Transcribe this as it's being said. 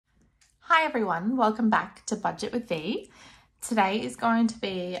Hi everyone, welcome back to Budget with V. Today is going to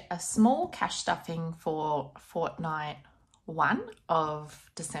be a small cash stuffing for fortnight 1 of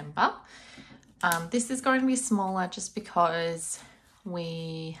December. This is going to be smaller just because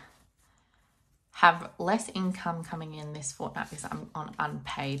we have less income coming in this fortnight because I'm on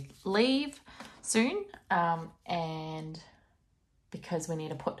unpaid leave soon, and because we need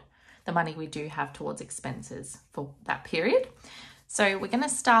to put the money we do have towards expenses for that period. So we're going to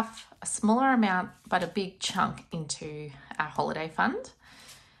stuff a smaller amount but a big chunk into our holiday fund.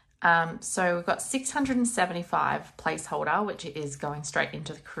 So we've got 675 placeholder, which is going straight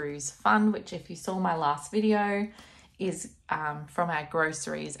into the cruise fund, which if you saw my last video is from our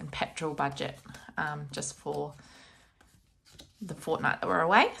groceries and petrol budget, just for the fortnight that we're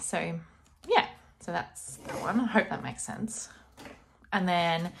away. So yeah, so that's that one. I hope that makes sense. And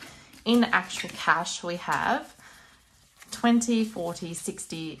then in actual cash we have 20, 40,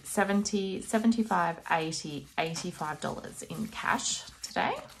 60, 70, 75, 80, $85 in cash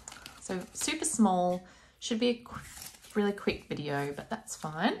today. So super small, should be a really quick video, but that's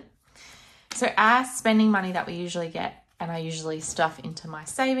fine. So our spending money that we usually get, and I usually stuff into my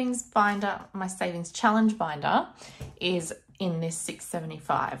savings binder, my savings challenge binder, is in this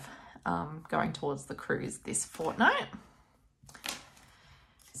 675 going towards the cruise this fortnight.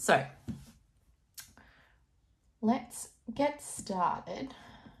 So let's get started.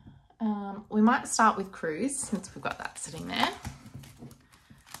 We might start with cruise since we've got that sitting there.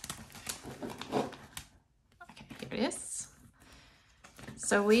 Okay, here it is.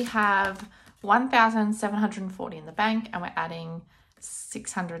 So we have 1,740 in the bank and we're adding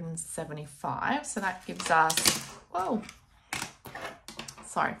 675. So that gives us, whoa,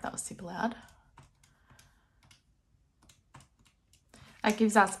 sorry if that was super loud. That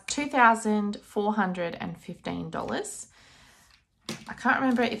gives us $2,415. I can't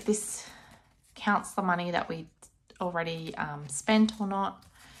remember if this counts the money that we already spent or not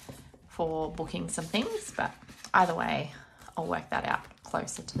for booking some things, but either way, I'll work that out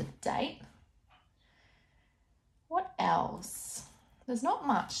closer to the date. What else? There's not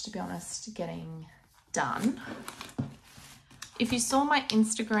much, to be honest, getting done. If you saw my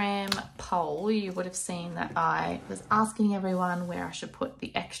Instagram poll, you would have seen that I was asking everyone where I should put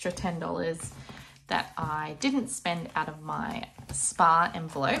the extra $10 that I didn't spend out of my spa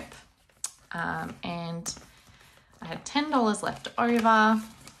envelope. And I had $10 left over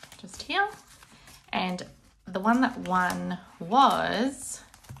just here. And the one that won was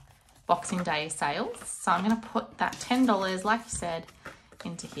Boxing Day sales. So I'm going to put that $10, like you said,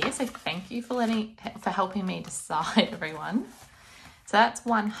 into here. So thank you for helping me decide, everyone. So that's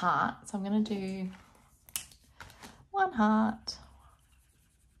one heart. So I'm going to do one heart.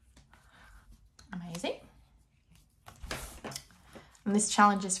 Amazing. And this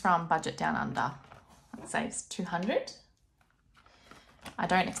challenge is from Budget Down Under. It saves 200. I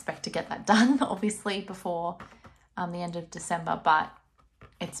don't expect to get that done, obviously, before the end of December, but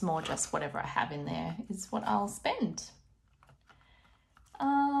it's more just whatever I have in there is what I'll spend.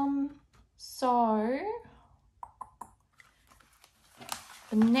 So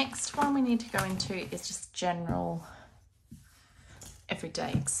the next one we need to go into is just general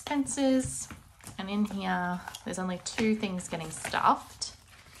everyday expenses. And in here, there's only 2 things getting stuffed,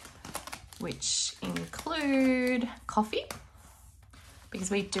 which include coffee, because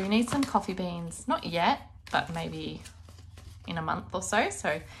we do need some coffee beans, not yet, but maybe in a month or so.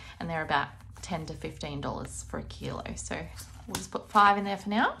 And they're about $10 to $15 for a kilo. So we'll just put 5 in there for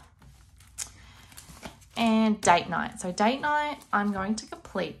now. And date night. So date night, I'm going to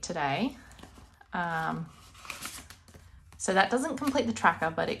complete today. So that doesn't complete the tracker,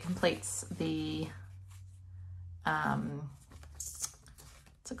 but it completes the, what's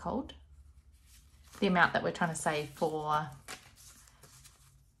it called? The amount that we're trying to save for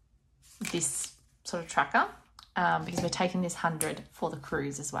this sort of tracker, because we're taking this 100 for the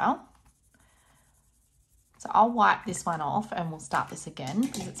cruise as well. So I'll wipe this one off and we'll start this again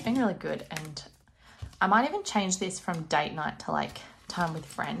because it's been really good. And I might even change this from date night to like time with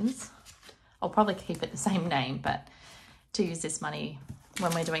friends. I'll probably keep it the same name, but to use this money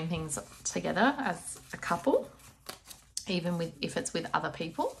when we're doing things together as a couple, even if it's with other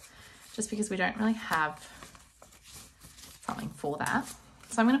people, just because we don't really have something for that.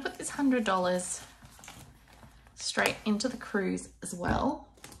 So I'm going to put this $100 straight into the cruise as well.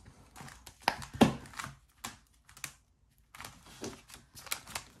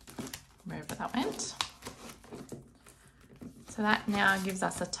 Wherever that went. So that now gives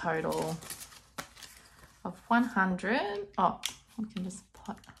us a total of 100. Oh, we can just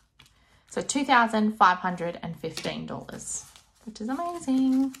put, so $2,515, which is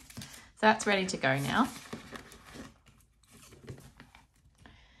amazing. that's ready to go now.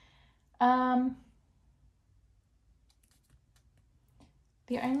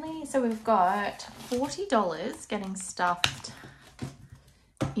 So we've got $40 getting stuffed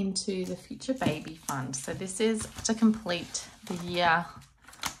into the Future Baby Fund. So this is to complete the year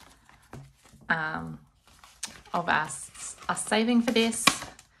of us saving for this.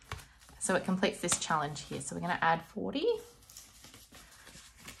 So it completes this challenge here. So we're going to add 40.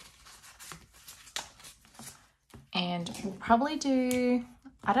 And we'll probably do,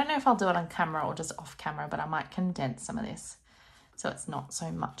 I don't know if I'll do it on camera or just off camera, but I might condense some of this so it's not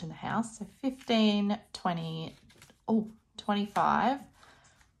so much in the house. So 15, 20, 25,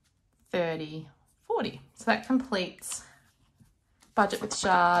 30, 40. So that completes Budget with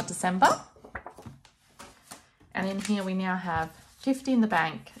Shah December. And in here we now have 50 in the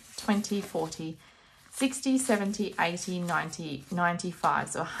bank, 20, 40, 60, 70, 80, 90, 95.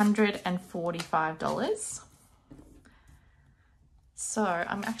 So $145. So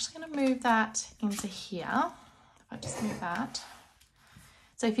I'm actually going to move that into here. If I just move that.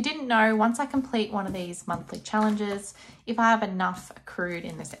 So if you didn't know, once I complete one of these monthly challenges, if I have enough accrued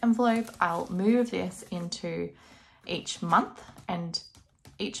in this envelope, I'll move this into each month, and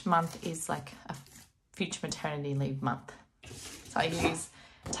each month is like a future maternity leave month. So I use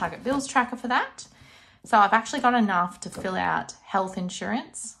Target Bills Tracker for that. So I've actually got enough to fill out health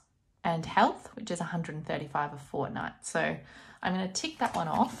insurance and health, which is $135 a fortnight. So I'm going to tick that one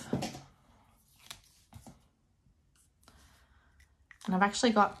off. And I've actually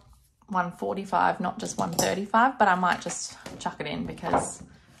got $145, not just $135, but I might just chuck it in because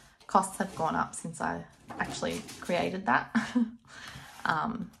costs have gone up since I actually created that.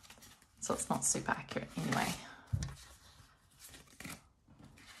 So it's not super accurate anyway.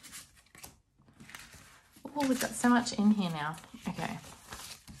 Oh, we've got so much in here now. Okay,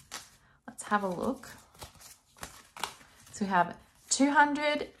 let's have a look. So we have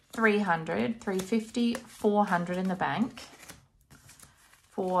 200, 300, 350, 400 in the bank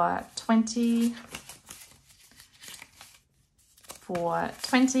for 20,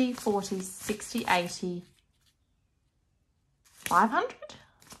 40, 60, 80, 500?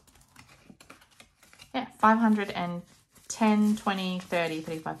 Yeah, 510, 20, 30,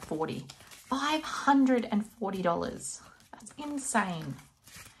 35, 40. $540. That's insane.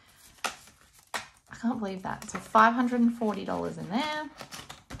 I can't believe that. So $540 in there.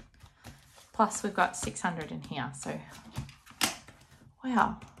 Plus we've got 600 in here. So,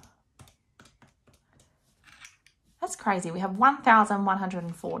 wow. That's crazy. We have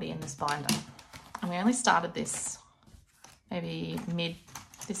 1,140 in this binder. And we only started this maybe mid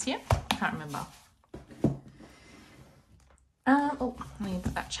this year. I can't remember. Oh, let me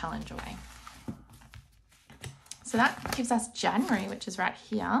put that challenge away. So that gives us January, which is right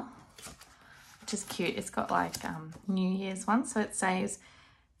here, which is cute. It's got like New Year's one. So it says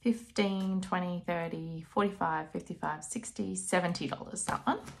 15, 20, 30, 45, 55, 60, $70, that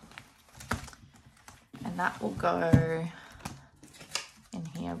one. And that will go in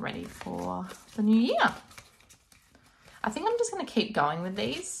here ready for the new year. I think I'm just going to keep going with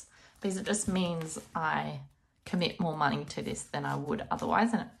these because it just means I commit more money to this than I would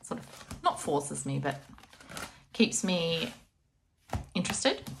otherwise, and it sort of not forces me but keeps me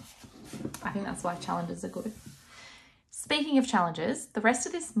interested. I think that's why challenges are good. Speaking of challenges, the rest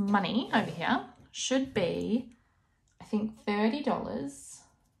of this money over here should be, I think, $30.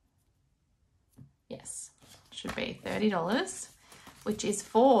 Yes, should be $30, which is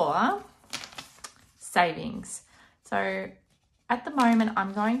for savings. So at the moment,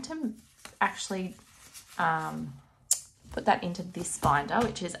 I'm going to actually put that into this binder,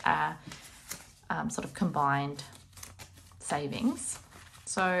 which is a sort of combined savings.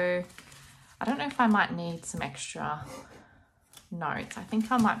 So I don't know if I might need some extra notes. I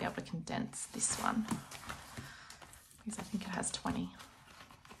think I might be able to condense this one because I think it has 20.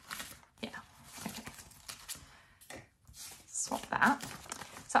 Yeah, okay. Swap that.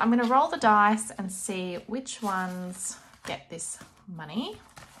 So I'm going to roll the dice and see which ones get this money.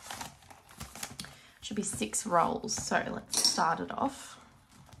 Should be 6 rolls. So let's start it off.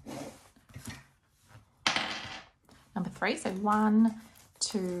 Number 3, so 1,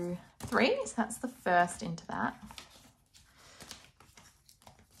 2, 3. So that's the first into that.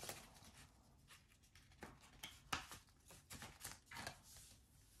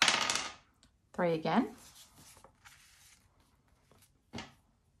 Three again.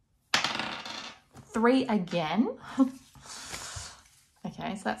 3 again.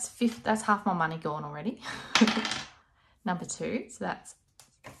 Okay, so that's half my money gone already. Number 2, so that's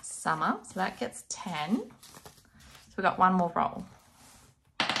summer. So that gets 10. So we've got one more roll.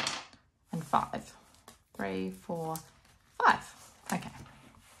 5. 3, 4, 5. Okay.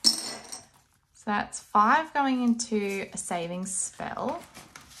 So that's 5 going into a savings spell.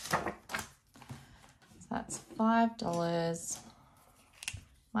 So that's $5.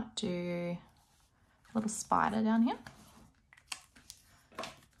 Might do a little spider down here.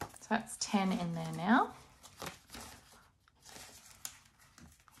 So that's 10 in there now.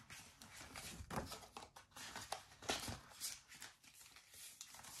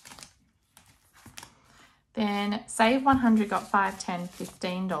 Then save 100 got 5, 10,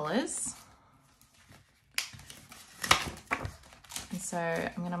 $15. And so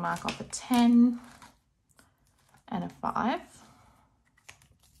I'm going to mark off a 10 and a 5.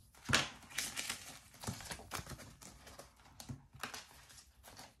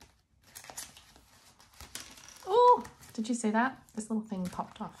 Oh, did you see that? This little thing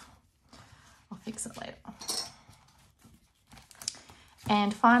popped off. I'll fix it later.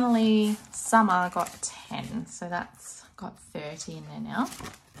 And finally, Summer got 10, so that's got 30 in there now.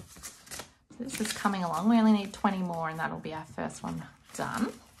 So this is coming along. We only need 20 more and that'll be our first one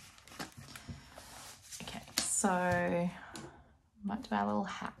done. Okay, so might do our little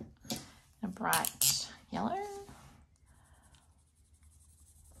hat in a bright yellow.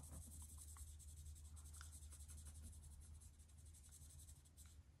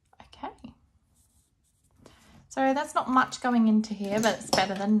 Okay. So that's not much going into here, but it's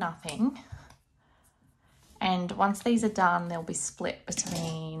better than nothing. And once these are done, they'll be split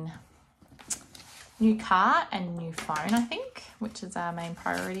between new car and new phone, I think, which is our main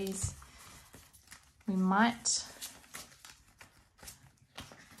priorities. We might,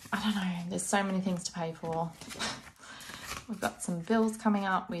 I don't know, there's so many things to pay for. We've got some bills coming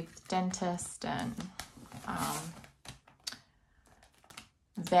up with dentist and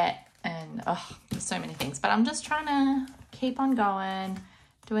vet and there's so many things, but I'm just trying to keep on going,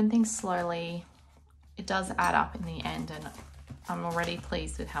 doing things slowly. It does add up in the end and I'm already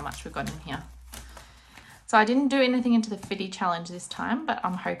pleased with how much we've got in here. So I didn't do anything into the Fitty challenge this time, but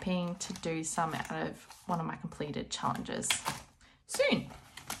I'm hoping to do some out of one of my completed challenges soon.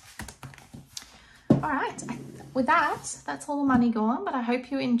 All right, with that, that's all the money gone, but I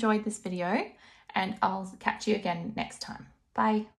hope you enjoyed this video and I'll catch you again next time. Bye.